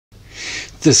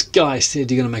This guy said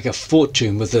you're going to make a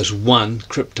fortune with this one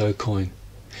crypto coin,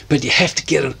 but you have to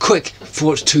get in quick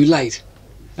before it's too late.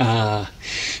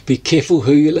 Be careful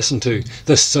who you listen to,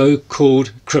 the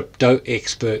so-called crypto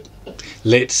expert.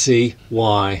 Let's see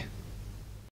why.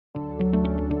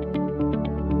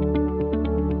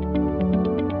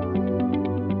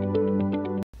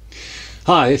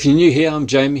 Hi, if you're new here, I'm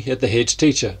Jamie at the Hedge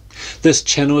Teacher. This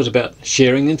channel is about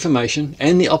sharing information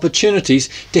and the opportunities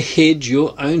to hedge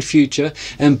your own future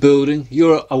and building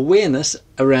your awareness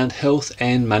around health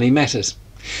and money matters.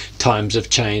 Times have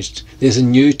changed. There's a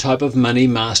new type of money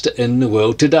master in the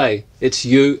world today. It's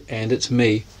you and it's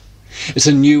me. It's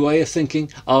a new way of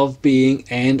thinking, of being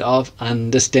and of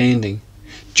understanding.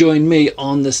 Join me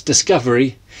on this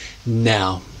discovery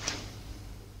now.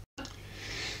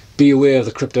 Be aware of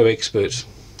the crypto experts.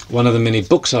 One of the many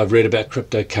books I've read about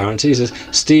cryptocurrencies is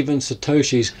Stephen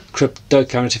Satoshi's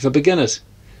Cryptocurrency for Beginners.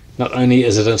 Not only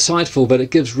is it insightful, but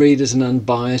it gives readers an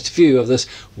unbiased view of this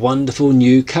wonderful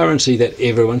new currency that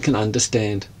everyone can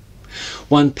understand.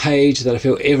 One page that I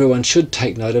feel everyone should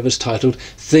take note of is titled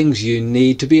Things You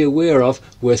Need to Be Aware of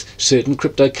with Certain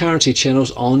Cryptocurrency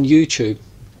Channels on YouTube.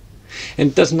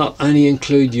 And it does not only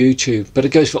include YouTube, but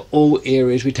it goes for all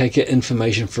areas we take our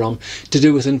information from to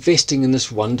do with investing in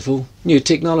this wonderful new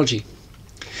technology.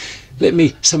 Let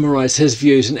me summarize his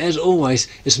views, and as always,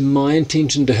 it's my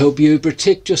intention to help you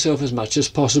protect yourself as much as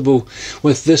possible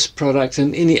with this product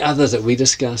and any others that we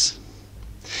discuss.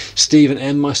 Stephen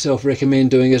and myself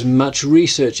recommend doing as much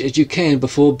research as you can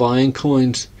before buying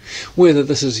coins, whether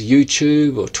this is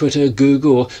YouTube or Twitter,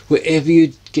 Google, or wherever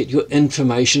you get your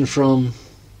information from.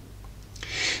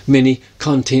 Many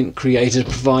content creators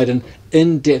provide an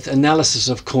in-depth analysis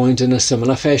of coins in a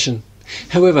similar fashion.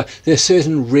 However, there are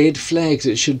certain red flags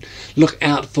that you should look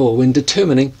out for when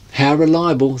determining how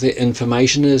reliable their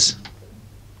information is.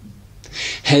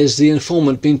 Has the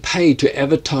informant been paid to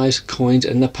advertise coins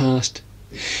in the past?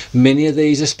 Many of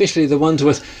these, especially the ones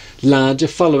with larger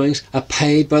followings, are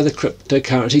paid by the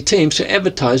cryptocurrency teams to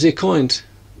advertise their coins.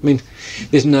 I mean,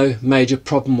 there's no major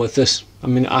problem with this. I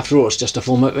mean, after all, it's just a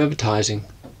form of advertising.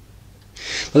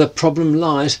 But the problem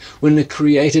lies when the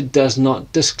creator does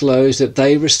not disclose that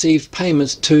they received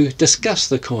payments to discuss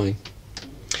the coin,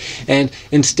 and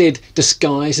instead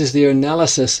disguises their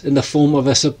analysis in the form of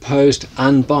a supposed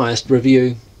unbiased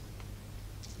review.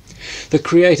 The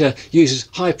creator uses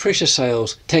high pressure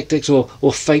sales tactics or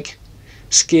fake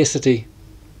scarcity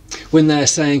when they are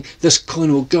saying this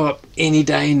coin will go up any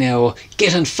day now, or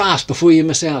get in fast before you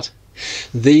miss out.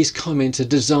 These comments are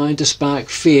designed to spark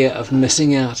fear of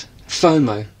missing out,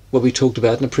 FOMO, what we talked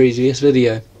about in a previous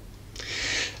video,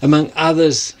 among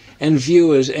others and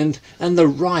viewers and the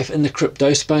rife in the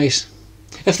crypto space.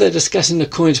 If they're discussing the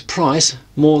coin's price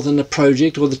more than the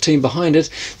project or the team behind it,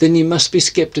 then you must be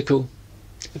skeptical.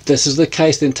 If this is the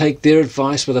case, then take their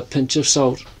advice with a pinch of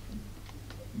salt.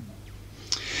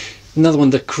 Another one,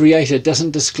 the creator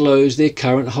doesn't disclose their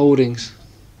current holdings.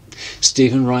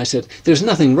 Stephen writes that there's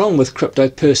nothing wrong with crypto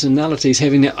personalities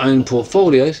having their own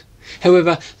portfolios.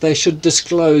 However, they should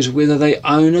disclose whether they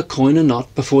own a coin or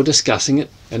not before discussing it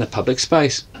in a public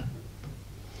space.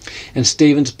 And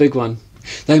Stephen's big one,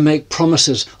 they make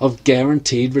promises of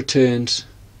guaranteed returns.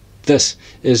 This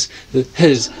is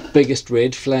his biggest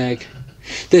red flag.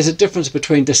 There's a difference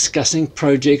between discussing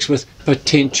projects with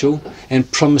potential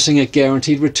and promising a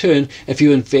guaranteed return if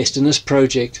you invest in this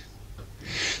project.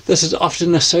 This is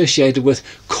often associated with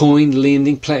coin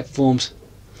lending platforms.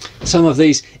 Some of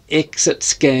these exit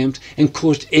scammed and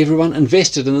caused everyone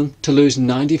invested in them to lose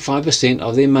 95%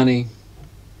 of their money.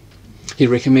 He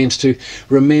recommends to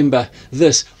remember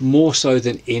this more so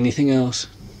than anything else.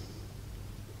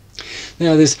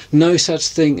 Now, there's no such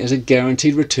thing as a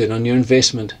guaranteed return on your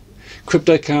investment,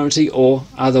 cryptocurrency or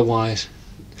otherwise.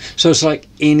 So it's like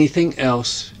anything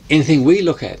else, anything we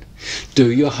look at.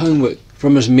 Do your homework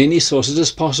from as many sources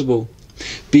as possible.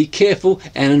 Be careful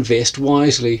and invest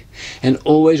wisely, and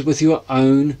always with your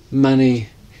own money.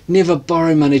 Never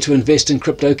borrow money to invest in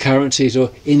cryptocurrencies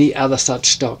or any other such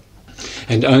stock,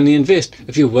 and only invest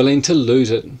if you're willing to lose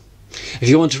it. If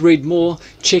you want to read more,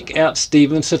 check out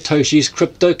Stephen Satoshi's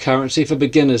Cryptocurrency for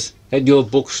Beginners at your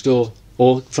bookstore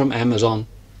or from Amazon.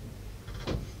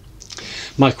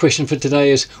 My question for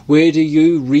today is, where do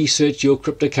you research your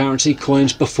cryptocurrency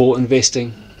coins before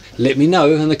investing? Let me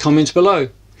know in the comments below.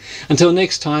 Until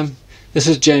next time, this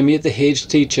is Jamie at the Hedge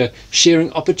Teacher,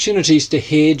 sharing opportunities to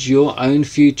hedge your own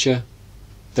future.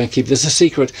 Don't keep this a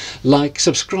secret. Like,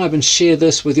 subscribe and share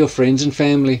this with your friends and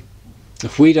family.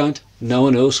 If we don't, no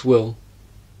one else will.